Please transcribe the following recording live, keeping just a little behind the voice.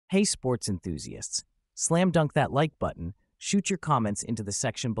Hey, sports enthusiasts, slam dunk that like button, shoot your comments into the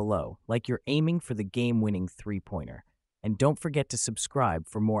section below like you're aiming for the game-winning three-pointer, and don't forget to subscribe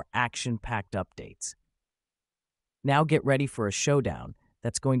for more action-packed updates. Now get ready for a showdown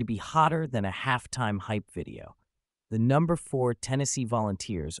that's going to be hotter than a halftime hype video. The number 4 Tennessee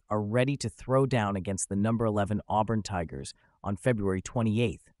Volunteers are ready to throw down against the number 11 Auburn Tigers on February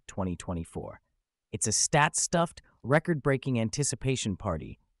 28th, 2024. It's a stat-stuffed, record-breaking anticipation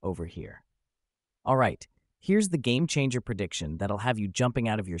party over here. All right, here's the game-changer prediction that'll have you jumping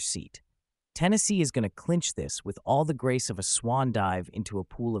out of your seat. Tennessee is going to clinch this with all the grace of a swan dive into a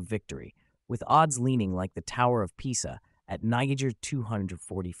pool of victory, with odds leaning like the Tower of Pisa at Niger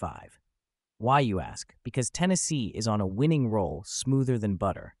 245. Why, you ask? Because Tennessee is on a winning roll smoother than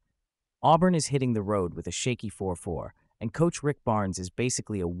butter. Auburn is hitting the road with a shaky 4-4, and Coach Rick Barnes is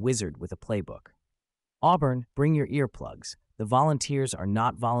basically a wizard with a playbook. Auburn, bring your earplugs. The Volunteers are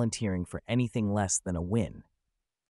not volunteering for anything less than a win.